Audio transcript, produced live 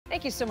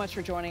Thank you so much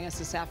for joining us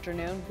this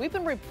afternoon. We've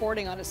been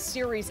reporting on a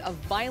series of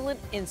violent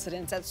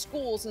incidents at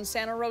schools in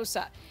Santa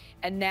Rosa,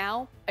 and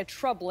now a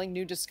troubling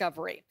new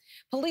discovery.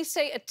 Police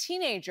say a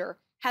teenager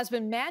has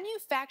been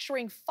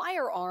manufacturing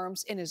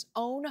firearms in his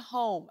own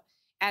home.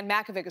 Ann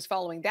Makovic is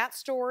following that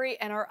story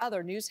and our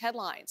other news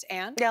headlines.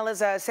 Ann? Yeah,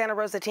 Liz, a Santa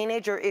Rosa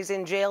teenager is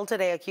in jail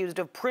today accused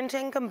of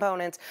printing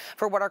components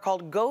for what are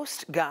called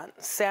ghost guns.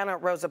 Santa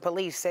Rosa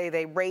police say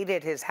they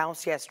raided his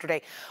house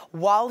yesterday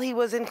while he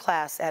was in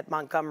class at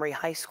Montgomery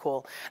High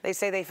School. They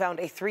say they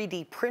found a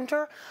 3D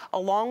printer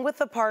along with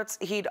the parts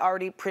he'd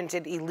already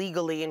printed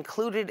illegally,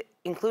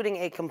 including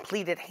a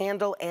completed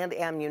handle and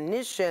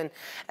ammunition,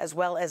 as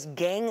well as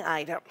gang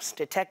items.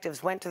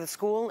 Detectives went to the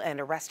school and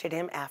arrested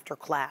him after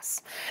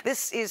class.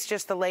 This is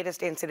just the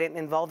latest incident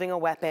involving a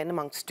weapon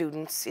among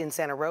students in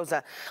Santa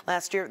Rosa.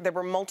 Last year, there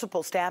were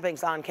multiple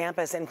stabbings on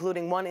campus,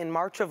 including one in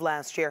March of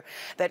last year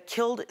that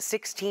killed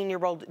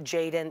 16-year-old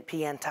Jaden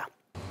Pienta.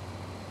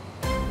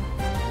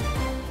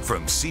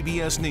 From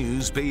CBS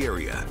News Bay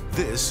Area,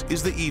 this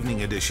is the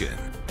Evening Edition.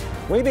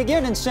 We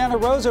begin in Santa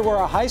Rosa, where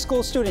a high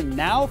school student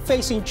now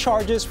facing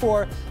charges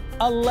for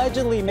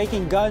allegedly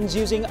making guns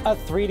using a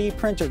 3D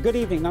printer. Good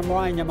evening, I'm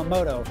Ryan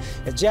Yamamoto.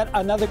 It's yet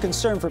another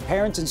concern for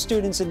parents and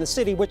students in the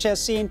city, which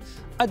has seen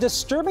a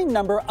disturbing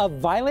number of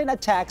violent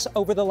attacks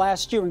over the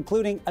last year,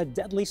 including a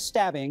deadly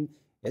stabbing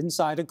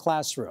inside a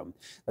classroom.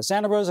 The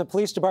Santa Rosa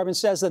Police Department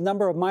says the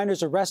number of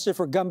minors arrested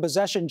for gun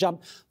possession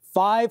jumped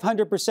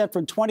 500%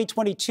 from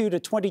 2022 to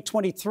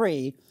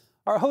 2023.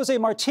 Our Jose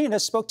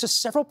Martinez spoke to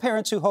several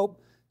parents who hope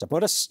to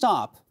put a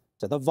stop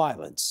to the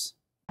violence.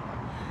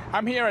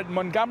 I'm here at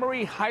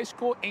Montgomery High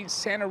School in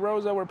Santa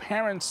Rosa, where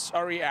parents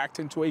are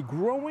reacting to a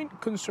growing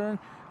concern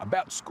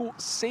about school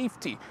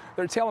safety.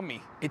 They're telling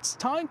me it's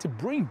time to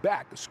bring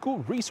back school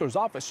resource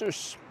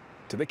officers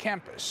to the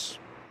campus.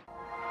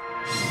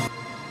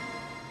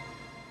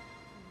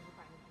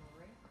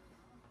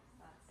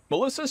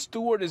 Melissa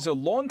Stewart is a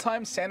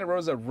longtime Santa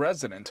Rosa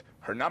resident.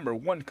 Her number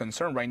one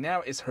concern right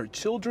now is her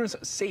children's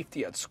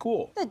safety at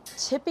school. The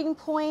tipping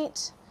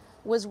point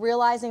was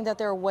realizing that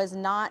there was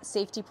not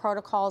safety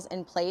protocols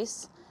in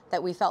place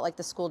that we felt like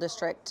the school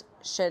district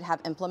should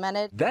have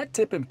implemented. That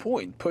tipping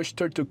point pushed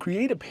her to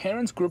create a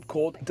parents group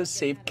called the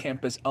Safe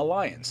Campus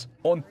Alliance.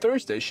 On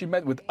Thursday, she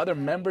met with other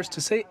members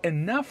to say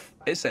enough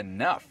is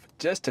enough.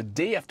 Just a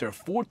day after a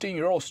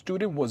 14-year-old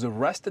student was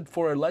arrested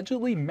for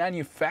allegedly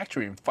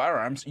manufacturing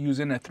firearms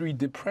using a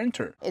 3D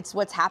printer. It's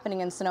what's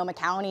happening in Sonoma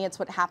County. It's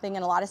what's happening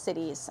in a lot of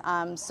cities.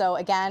 So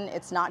again,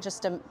 it's not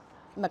just a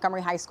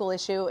Montgomery High School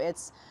issue.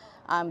 It's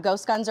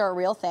ghost guns are a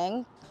real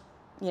thing.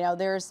 You know,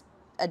 there's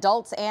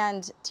adults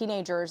and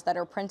teenagers that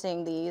are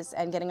printing these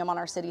and getting them on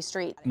our city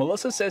street.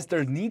 Melissa says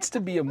there needs to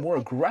be a more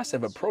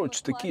aggressive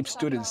approach to keep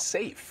students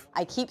safe.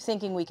 I keep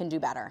thinking we can do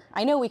better.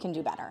 I know we can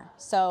do better.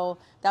 So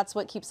that's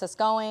what keeps us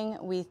going.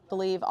 We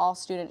believe all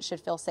students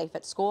should feel safe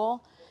at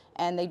school,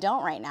 and they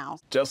don't right now.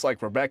 Just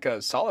like Rebecca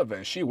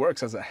Sullivan, she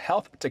works as a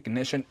health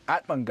technician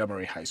at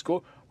Montgomery High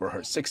School, where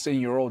her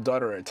 16-year-old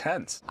daughter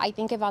attends. I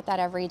think about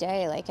that every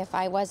day. Like, if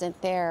I wasn't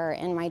there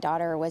and my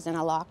daughter was in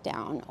a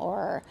lockdown,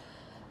 or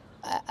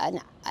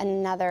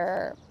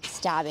another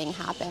stabbing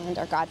happened,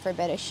 or God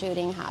forbid a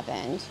shooting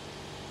happened,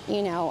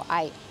 you know,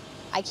 I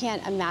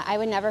can't imagine. I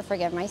would never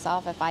forgive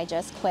myself if I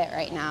just quit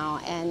right now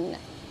and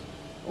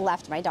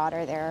left my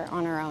daughter there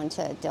on her own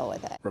to deal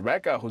with it.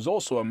 Rebecca, who's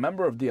also a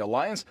member of the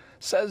Alliance,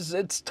 says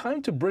it's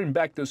time to bring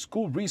back the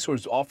school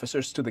resource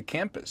officers to the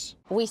campus.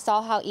 We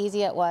saw how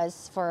easy it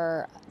was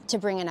to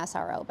bring an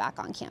SRO back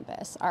on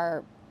campus.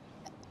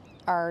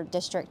 Our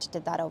district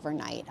did that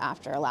overnight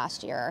after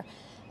last year,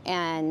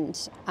 and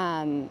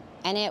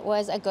it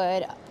was a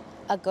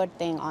good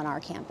thing on our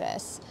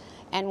campus.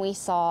 And we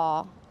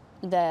saw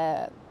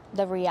the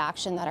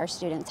reaction that our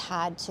students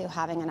had to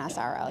having an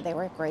SRO. They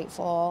were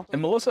grateful.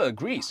 And Melissa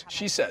agrees.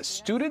 She says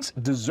students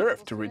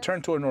deserve to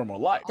return to a normal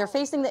life. They're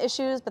facing the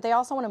issues, but they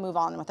also want to move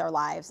on with their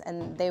lives,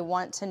 and they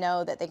want to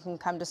know that they can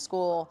come to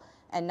school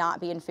and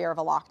not be in fear of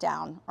a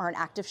lockdown or an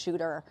active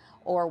shooter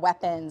or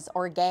weapons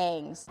or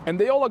gangs. And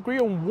they all agree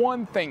on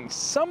one thing: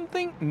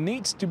 something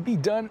needs to be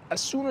done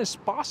as soon as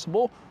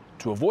possible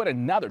to avoid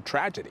another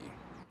tragedy.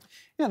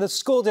 Yeah, the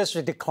school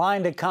district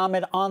declined to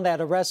comment on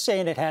that arrest,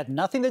 saying it had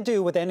nothing to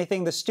do with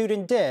anything the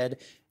student did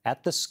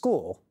at the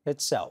school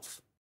itself.